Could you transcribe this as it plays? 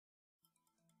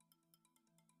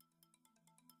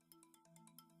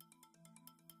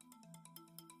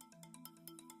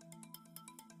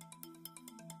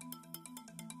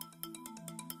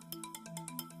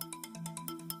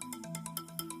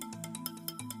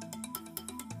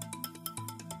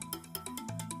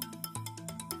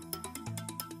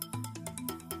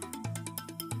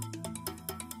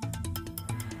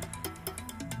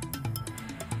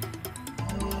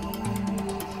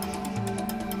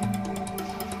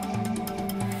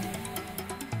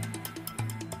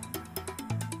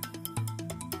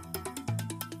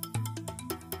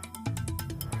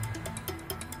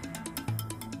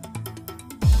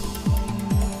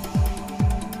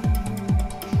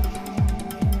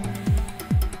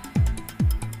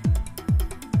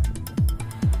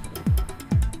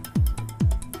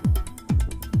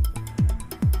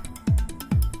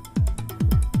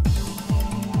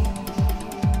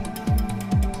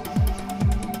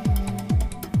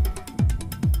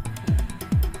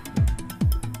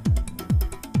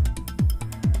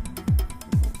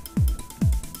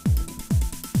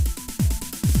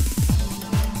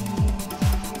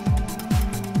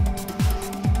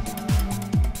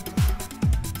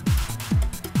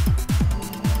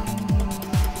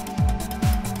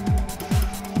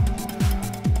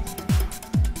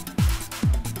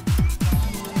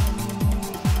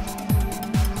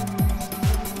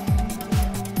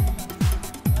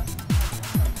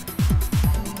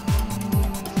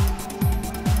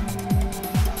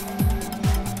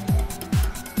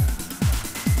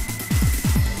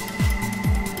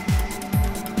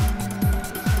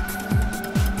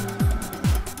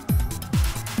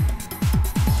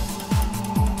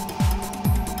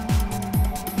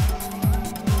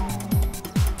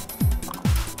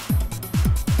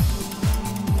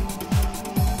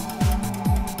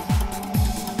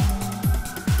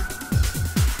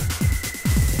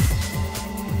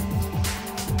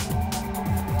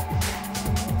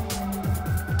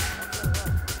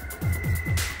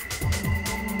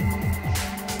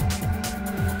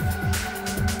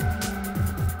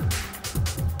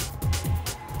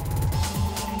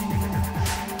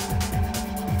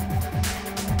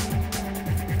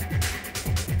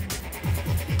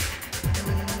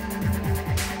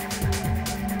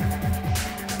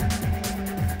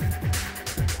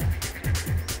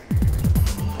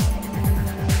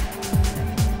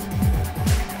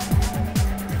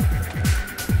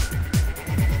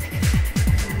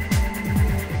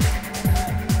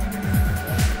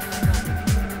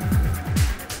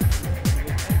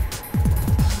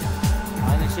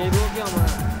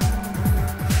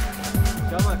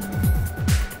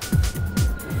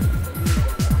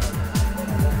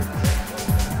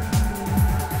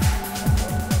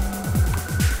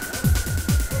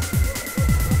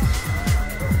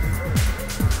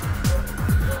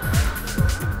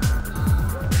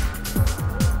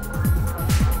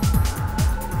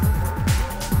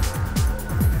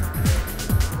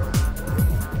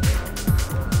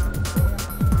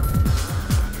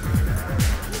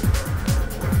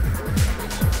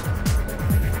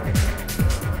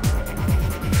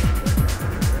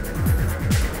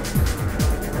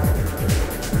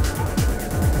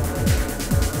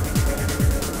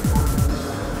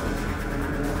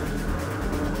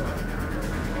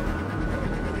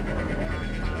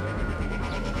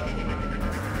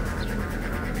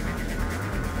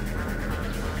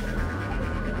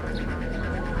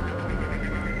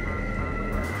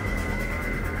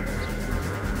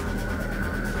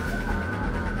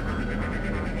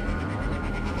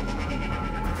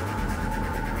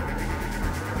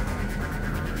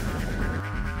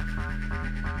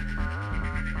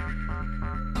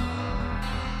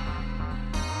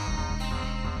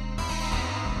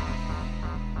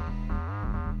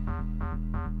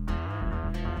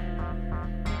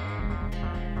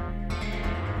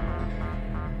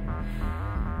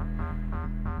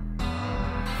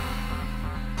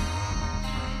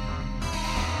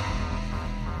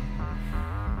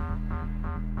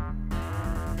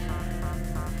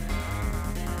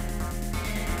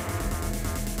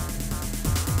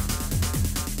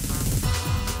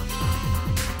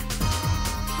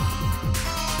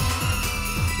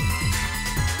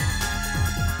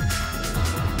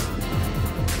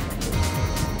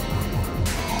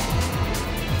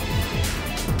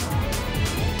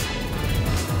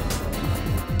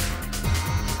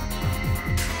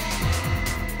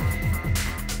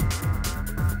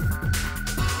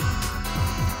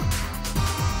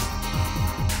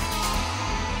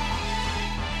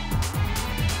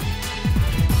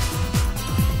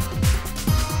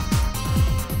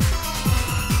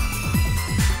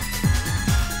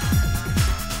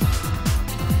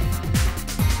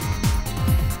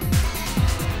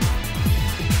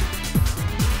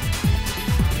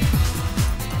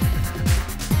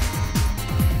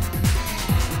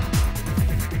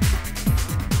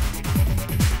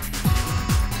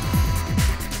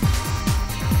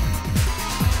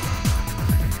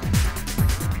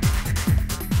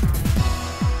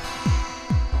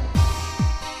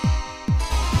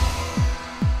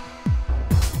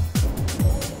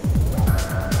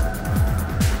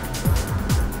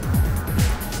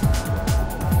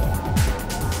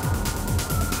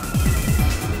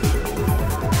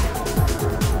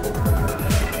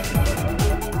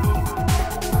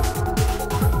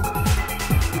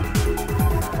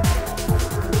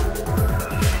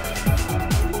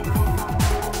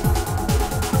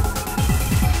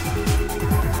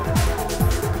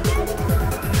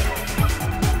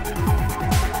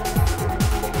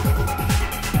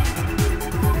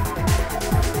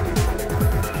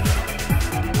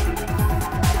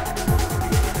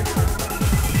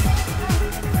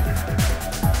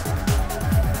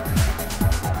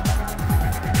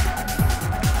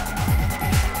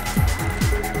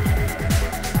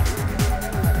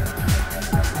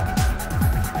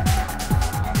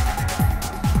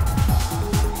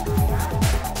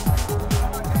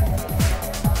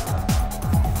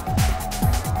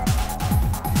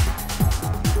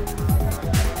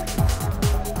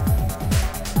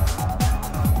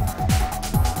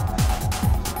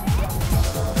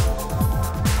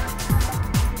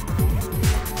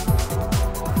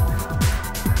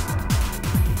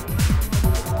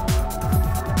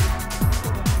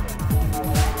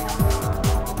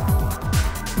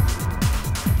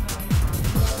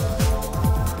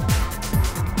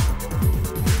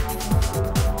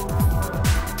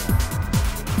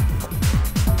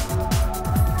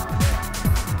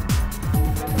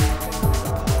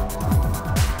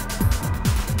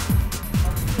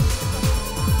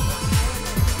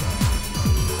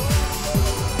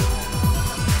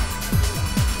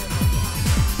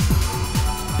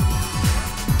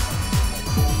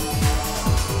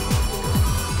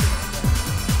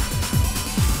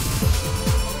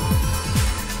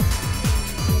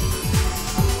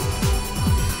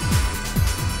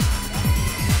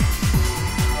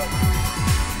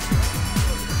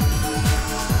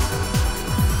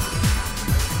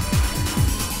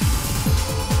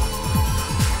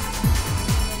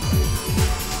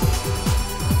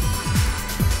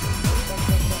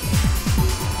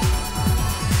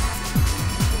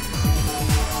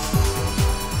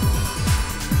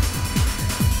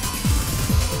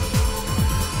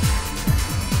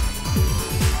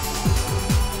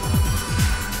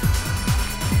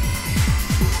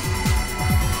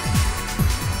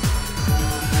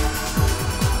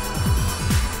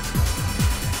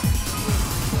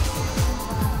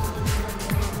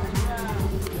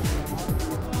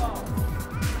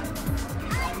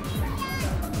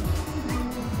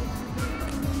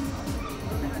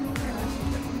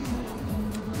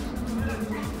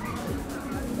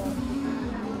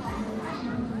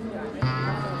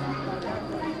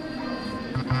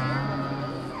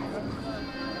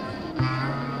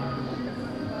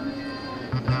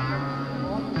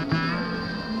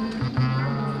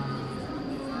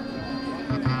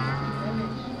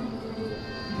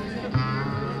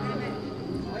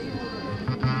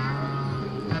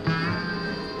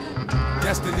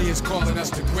Destiny is calling us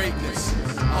to greatness.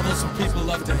 Although some people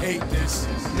love to hate this,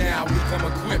 now we come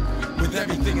equipped with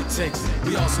everything it takes.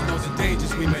 We also know the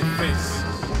dangers we may face.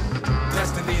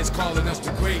 Destiny is calling us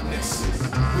to greatness.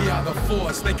 We are the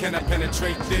force, they cannot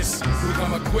penetrate this. We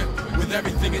come equipped with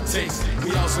everything it takes.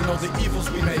 We also know the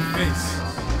evils we may face.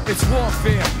 It's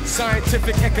warfare,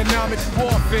 scientific, economic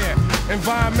warfare,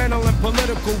 environmental and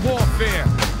political warfare.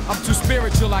 I'm too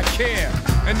spiritual, I care.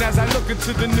 And as I look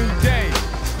into the new day,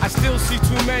 I still see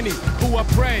too many who are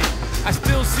prey. I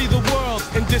still see the world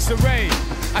in disarray.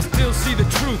 I still see the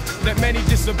truth that many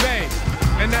disobey.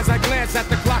 And as I glance at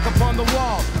the clock upon the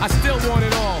wall, I still want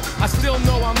it all. I still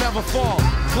know I'll never fall.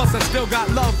 Plus I still got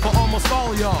love for almost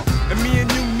all y'all. And me and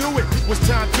you knew it was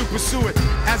time to pursue it.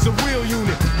 As a real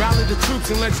unit, rally the troops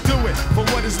and let's do it. For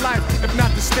what is life if not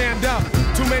to stand up?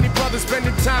 Too many brothers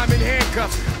spending time in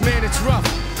handcuffs. Man, it's rough,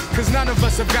 cause none of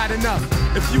us have got enough.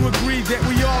 If you agree that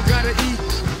we all gotta eat,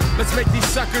 let's make these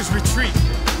suckers retreat.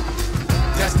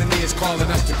 Destiny is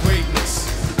calling us to greatness.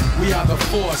 We are the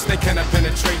force, they cannot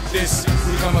penetrate this.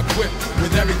 We come equipped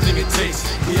with everything it takes.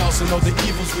 We also know the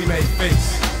evils we may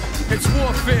face. It's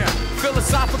warfare,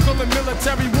 philosophical and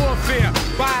military warfare,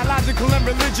 biological and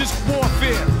religious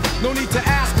warfare. No need to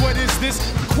ask what is this,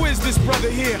 quiz this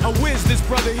brother here, or whiz this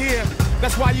brother here.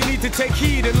 That's why you need to take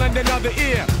heed and lend another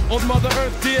ear. Old Mother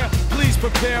Earth, dear, please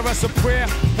prepare us a prayer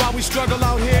while we struggle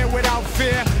out here without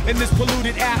fear in this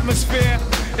polluted atmosphere,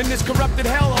 in this corrupted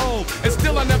hellhole. And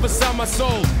still I never sell my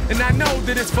soul, and I know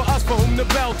that it's for us for whom the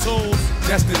bell tolls.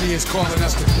 Destiny is calling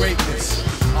us to greatness.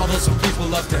 Although some people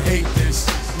love to hate this,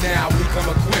 now we come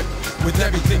equipped with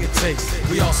everything it takes.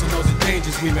 We also know the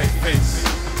dangers we may face.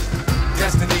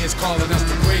 Destiny is calling us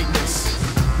to greatness.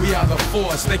 We are the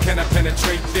force, they cannot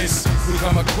penetrate this. We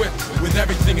come equipped with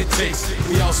everything it takes.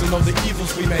 We also know the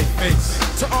evils we may face.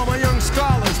 To all my young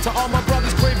scholars, to all my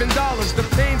brothers craving dollars, the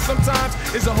pain sometimes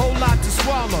is a whole lot to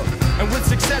swallow. And with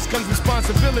success comes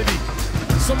responsibility.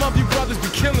 Some of you brothers be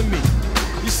killing me.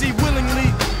 You see, willingly,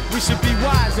 we should be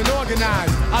wise and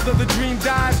organized. Either the dream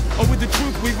dies, or with the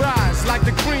truth we rise. Like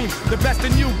the cream, the best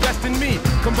in you, best in me.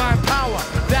 Combined power,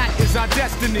 that is our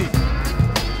destiny.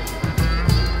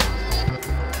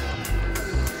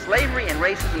 Slavery and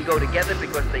racism go together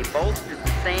because they both do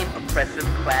the same oppressive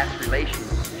class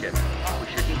relationship. We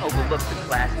shouldn't overlook the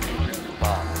class interest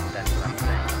involved. That's what I'm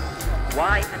saying.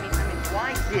 Why? I mean,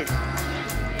 why did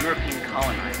European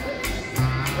colonizers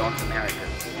in North America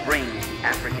bring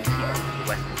African people to the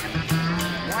Western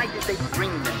Hemisphere? Why did they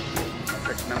bring them in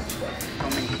such numbers? So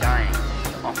many dying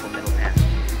in the awful middle passage.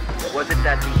 Was it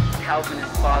that the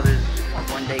Calvinist fathers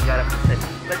one day got up and said,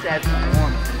 let's add some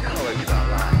warmth and color to our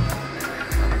lives?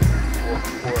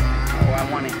 Or I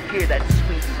want to hear that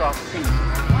sweet, soft singing.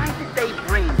 Why did they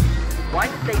bring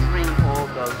all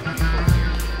those people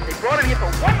here? They brought them here for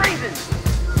one reason.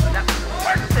 That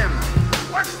work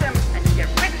them, and get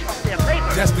rich off their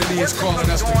labor. Destiny is calling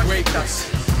us to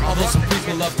greatness. Although some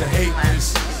people love to hate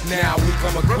this, now we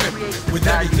come equipped with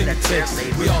everything it takes.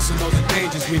 We also know the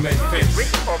dangers we may face.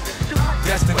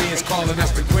 Destiny is calling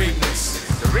us to greatness.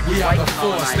 We are the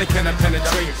force, they cannot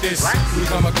penetrate this. We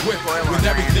come equipped with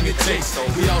everything it takes.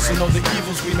 We also know the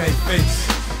evils we may face.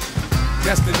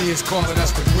 Destiny is calling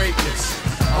us to greatness.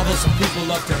 Although some people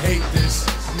love to hate this,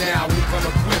 now we come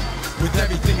equipped with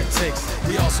everything it takes.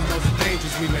 We also know the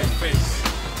dangers we may face.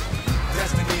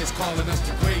 Destiny is calling us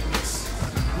to greatness.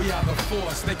 We are the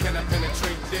force, they cannot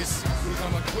penetrate this. We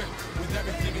come equipped with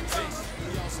everything it takes.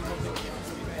 We also know the evils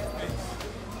we may face.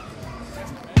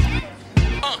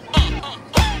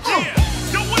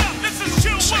 Yo, what up? This is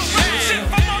Chill Will. Shit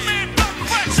from my man Doug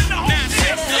Fresh in the whole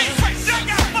shit. Y'all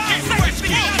got 5 seconds to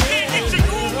get out here, get your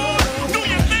groove on, do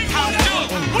your thing,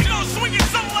 whatever. We gon' swing it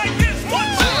something like this. 1,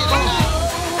 2, come on.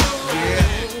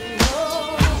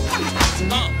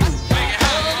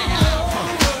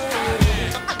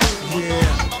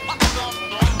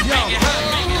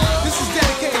 This is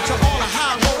dedicated to all the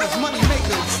high rollers, money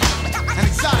makers, and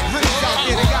exotic honeys out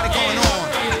there. They got it going on.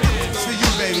 It's for you,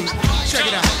 baby. Check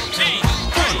it out.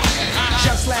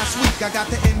 Just last week I got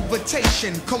the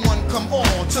invitation. Come on, come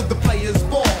on to the Players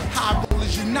Ball. High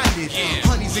rollers united,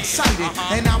 honey's excited,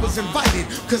 and I was invited,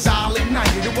 cause I'll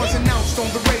ignite it. It was announced on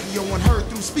the radio and heard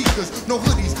through speakers. No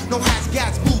hoodies, no hats,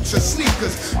 gats, boots, or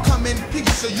sneakers. Come in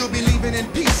peace or you'll be leaving in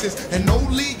pieces. And no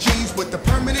lead jeans with the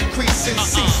permanent creases.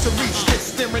 Cease to reach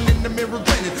this, staring in the mirror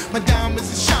grinning. My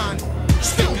diamonds is shine,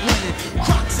 still winning.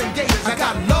 Crocs and gators, I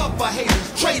got love for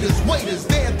haters. Traitors, waiters,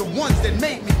 they're the ones that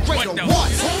made me greater.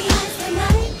 What?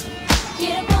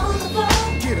 Get up on the floor.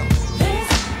 Get 'em. This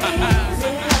is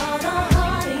it. All the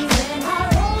hearties and high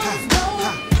rollers go.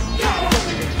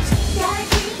 Gotta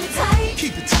keep it tight.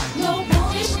 Keep it tight. No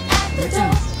bullshit at the door.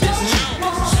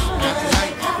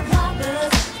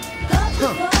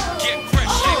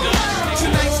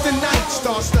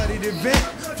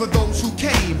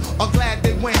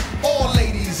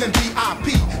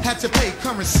 to pay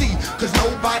currency, cause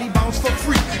nobody bounce for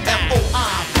free.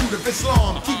 FOI, fruit of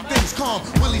Islam, keep things calm.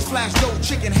 Willie's flash dough,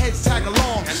 chicken heads tag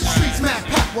along. Streets mad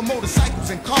packed with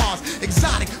motorcycles and cars,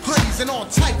 exotic honeys and all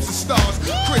types of stars.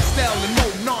 Cristal and Mo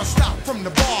non-stop from the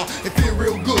bar. It feel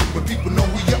real good when people know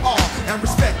who you are and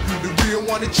respect you. The real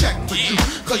one to check for you,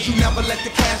 cause you never let the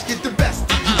cash get the best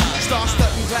of you. Star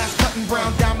studding, glass cutting,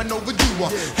 brown diamond over you.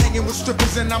 Hanging with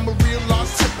strippers and I'm a real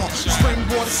lost tipper.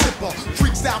 Springboard sipper,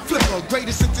 freak style flipper,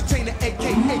 greatest entertainer,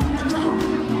 aka the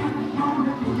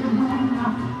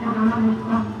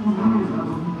crowd.